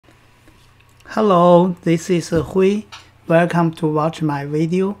Hello, this is Hui. Welcome to watch my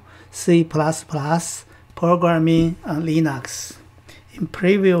video, C++ Programming on Linux. In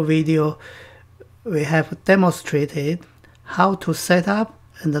previous video, we have demonstrated how to set up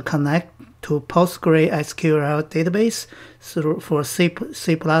and connect to Postgresql database for C++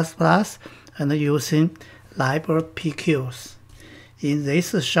 and using libpqs. In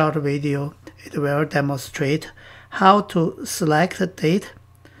this short video, it will demonstrate how to select data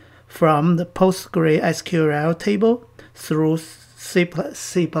from the Postgresql table through C++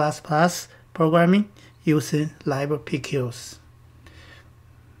 programming using libpqs.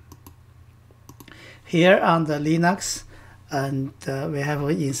 Here on the Linux, and we have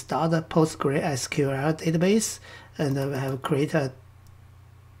installed a Postgresql database, and we have created a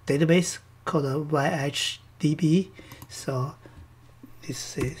database called YHDB. So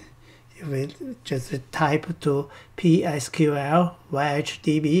this is, you will just type to PSQL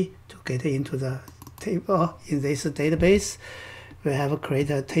YHDB to get into the table. In this database, we have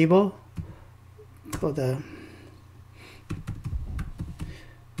created a table called the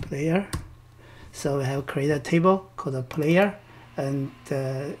player. So we have created a table called a player, and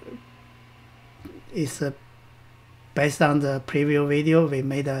it's based on the previous video we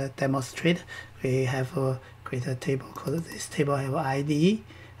made a demonstrate. We have created a table called this table have ID,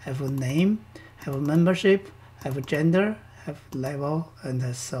 have a name, have a membership, have a gender, have level,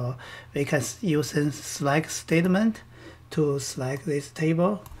 and so we can use a select statement to select this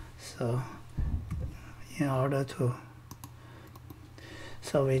table. So in order to,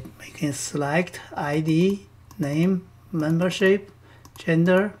 so we can select ID, name, membership,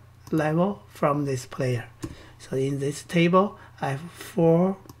 gender, level from this player. So in this table, I have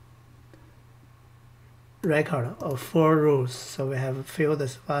 4 record of 4 rows. So we have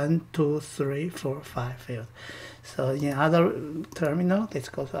fields 1, 2, 3, 4, 5 fields. So in other terminal, let's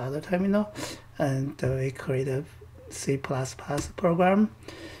go to other terminal, and we create a C++ program.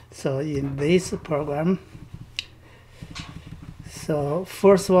 So in this program, so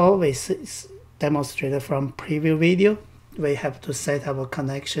first of all, we demonstrated from previous video, we have to set up a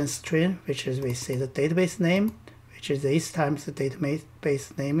connection string, which is we say the database name, which is this time the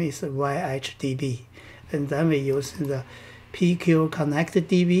database name is YHDB. And then we use the pq connect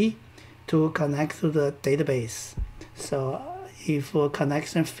db to connect to the database. So if a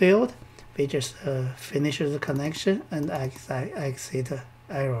connection failed, we just finish the connection and exit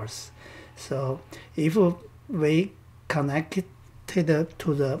errors. So if we connected to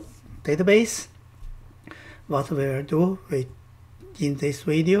the database, what we will do, in this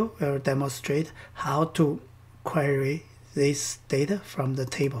video, we will demonstrate how to query this data from the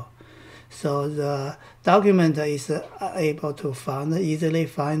table. So the document is able to easily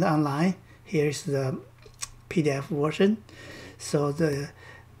find online. Here's the PDF version. So the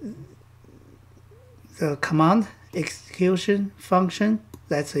command execution function,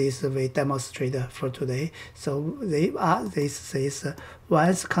 that is we demonstrated for today. So this says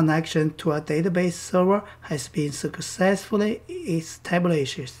once connection to a database server has been successfully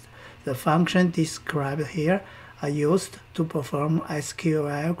established, the function described here are used to perform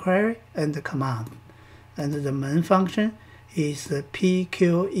SQL query and command. And the main function is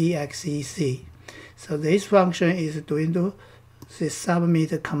pqexec. So this function is doing to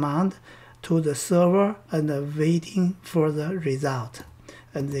submit command to the server and waiting for the result.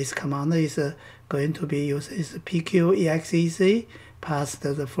 And this command is going to be used as pqexec, passed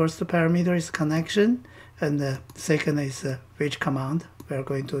the first parameter is connection, and the second is which command we are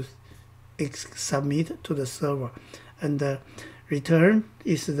going to submit to the server, and the return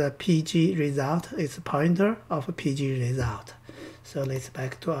is the pg result. It's a pointer of a pg result. So let's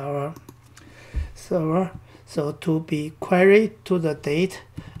back to our server. So to be queried to the date,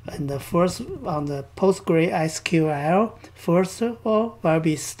 and the first on the PostgreSQL, first of all will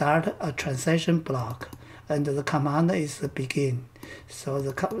be start a transaction block, and the command is begin. So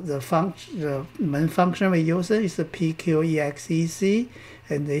the main function we use is the pqexec,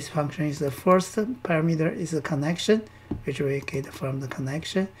 and this function is the first parameter is the connection, which we get from the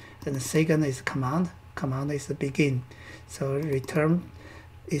connection, and the second is command. Command is the begin. So return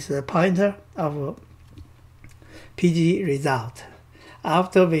is the pointer of pg result.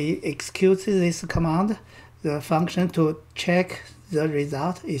 After we execute this command, the function to check the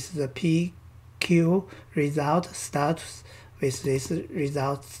result is the pq result status. With this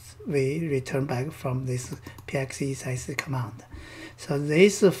result, we return back from this pxexec command. So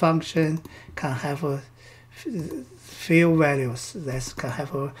this function can have a few values. That can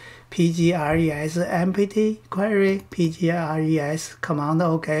have a pgres empty query, pgres command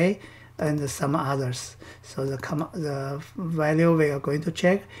OK, and some others. So the value we are going to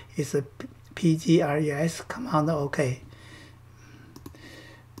check is pgres command OK.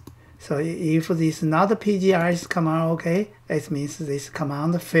 So if this is not pgres command OK, it means this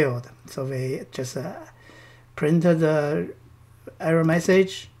command failed. So we just print the error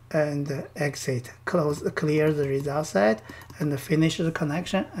message and exit, clear the result set, and finish the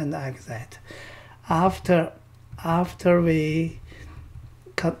connection and exit. After we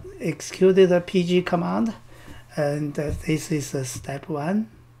executed the pg command, and this is step 1.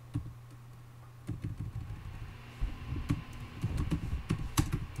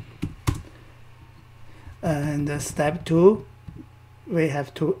 And step 2, we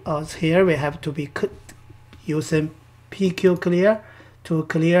have to here we have to be using pq clear to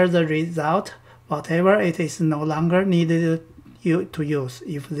clear the result, whatever it is no longer needed to use.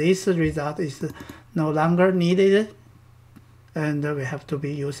 If this result is no longer needed, and we have to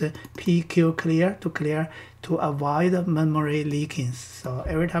be using pq clear to avoid memory leakings. So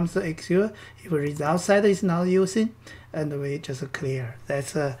every time the execute, if result set is not using, and we just clear.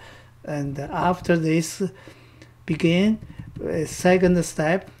 That's and after this begin, second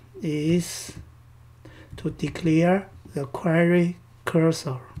step is to declare the query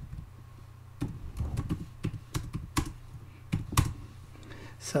cursor.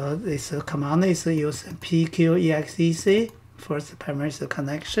 So this command is using pq-exec for the primary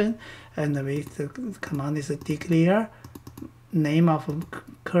connection, and the command is declare name of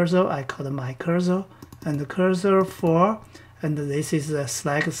cursor. I call it my cursor, and the cursor for, and this is a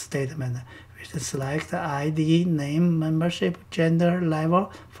select statement, which select ID, name, membership, gender,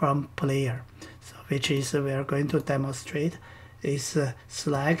 level from player. So which is we are going to demonstrate is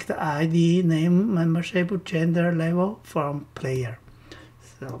select ID, name, membership, gender, level from player.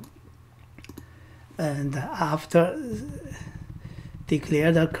 So, and after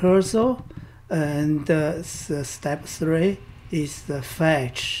declare the cursor, and step 3 is the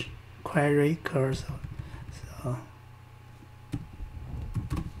fetch query cursor. So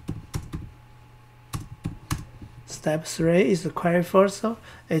step 3 is the query cursor.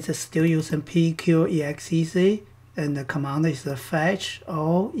 It's still using pq-exec, and the command is the fetch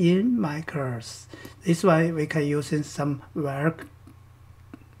all in my cursor. This way we can use in some work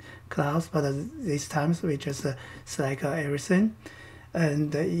class, but this time we just select everything.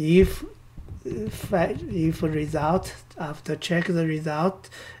 And if result, after check the result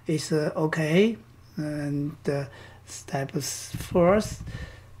is okay, and step 4,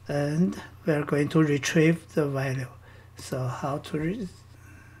 and we are going to retrieve the value. So how to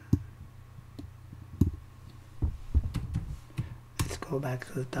let's go back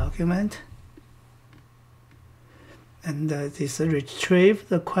to the document. And this retrieve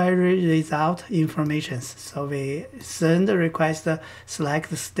the query result information. So we send the request,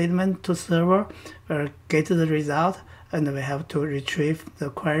 select the statement to server, get the result, and we have to retrieve the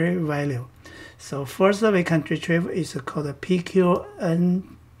query value. So first we can retrieve is called pqn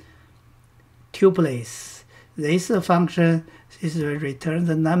tuplets. This function is return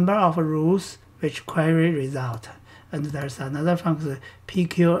the number of rows which query result. And there's another function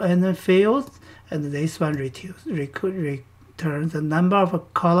pqn fields, and this one returns the number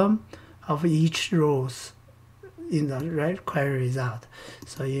of column of each rows in the query result.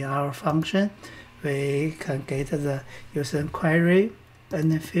 So in our function, we can get the using query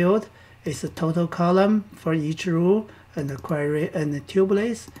and the field is the total column for each row, and the query and the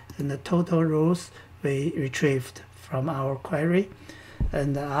tuples, and the total rows we retrieved from our query.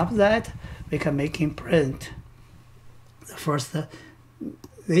 And after that, we can make it print. The first,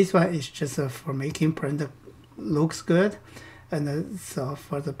 this one is just for making print looks good. And so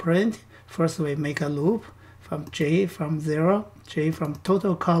for the print, first we make a loop from j from 0, j from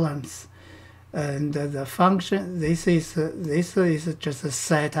total columns. And the function, this is just a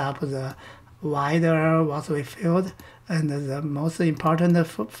set up the wider what we filled, and the most important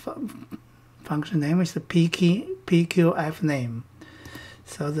function name is the pqf name.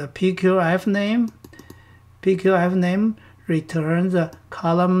 So the pqf name returns the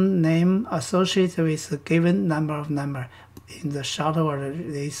column name associated with a given number of number. In the short order,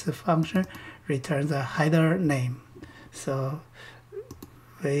 this function returns the header name. So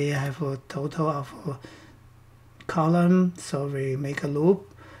we have a total of column, so we make a loop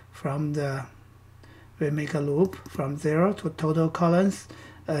from 0 to total columns,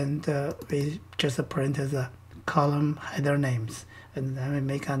 and we just print the column header names, and then we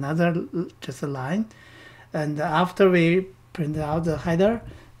make another just a line. And after we print out the header,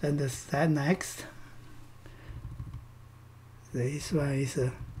 then the step next, this one is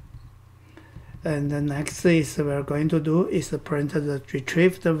and the next is we're going to do is print the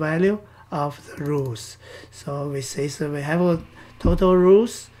retrieve the value of the rows. So we say, so we have a total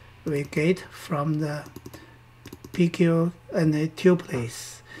rows, we get from the pq and the tuple.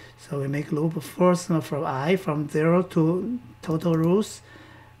 So we make loop first from I from 0 to total rows,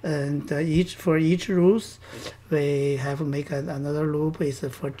 and for each rows we have make another loop is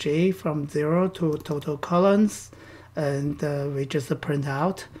for j from 0 to total columns, and we just print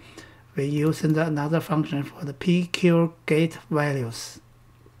out. We use another function for the pq get values.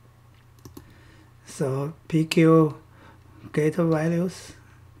 So pq get values,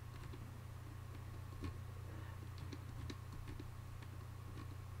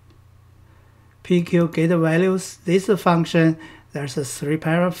 pq get values. This function, there's a 3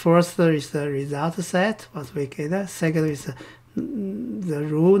 parameters. First is the result set, what we get. Second is the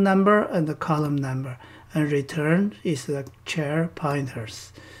row number and the column number, and return is the chair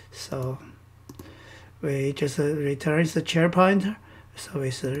pointers. So we just return the chair pointer. So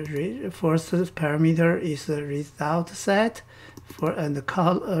it's first parameter is the result set and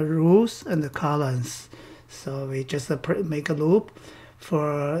the rows and the columns. So we just make a loop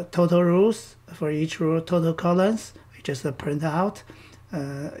for total rows. For each row, total columns, we just print out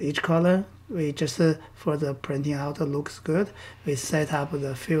each column. We just for the printing out looks good. We set up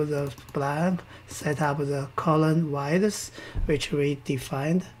the field of blank, set up the column widths, which we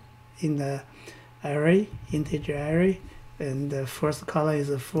defined in the array, integer array. And the first column is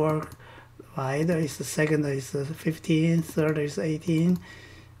 4 wide, is the second is 15, third is 18,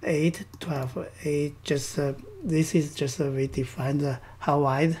 8, 12. 8 just this is just we define how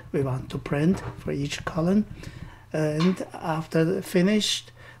wide we want to print for each column. And after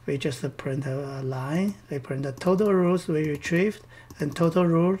finished, we just print a line. We print the total rows we retrieved, and total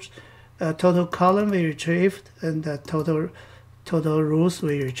rows, total column we retrieved, and the total rows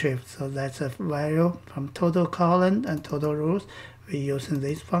we retrieved. So that's a value from total column and total rows. We using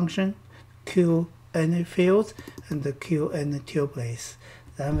this function q any field and the q any tuple.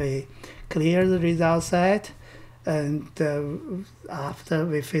 Then we clear the result set, and after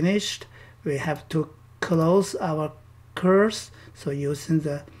we finished, we have to close our curse. So using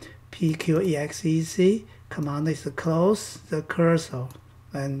the pqexec command is to close the cursor,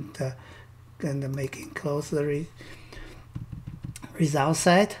 and making close the result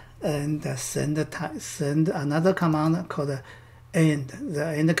set, and send another command called end. The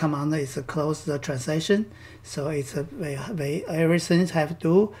end command is to close the transaction. So it's everything have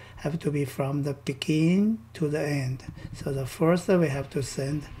to be from the begin to the end. So the first we have to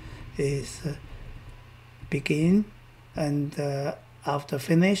send is begin, and after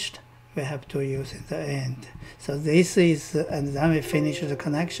finished we have to use the end. So this is, and then we finish the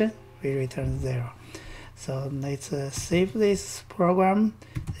connection, we return 0. So let's save this program.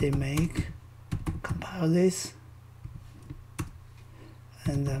 Compile this,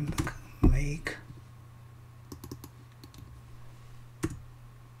 and then make.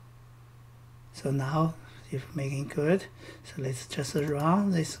 So now it's making good. So let's just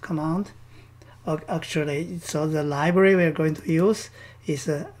run this command. Actually, so the library we're going to use is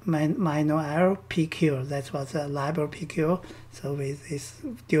manual pq. That's what the library pq. So with this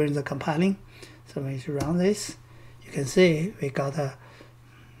during the compiling. So when you run this, you can see we got a,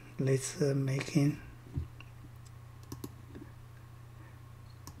 let's making,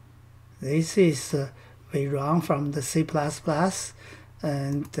 this is we run from the C++,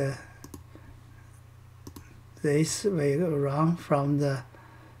 and this we run from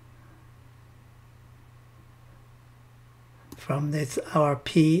this our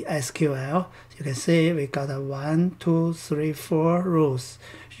PSQL. You can see we got a 1, 2, 3, 4 rows.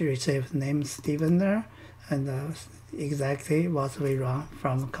 She received name Steven there, and exactly what we run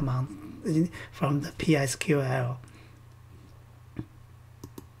from command from the PSQL.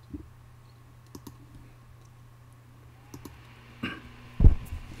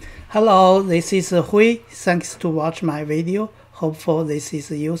 Hello, this is Hui. Thanks to watch my video. Hopefully this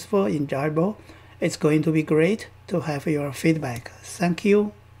is useful, enjoyable. It's going to be great to have your feedback. Thank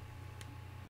you.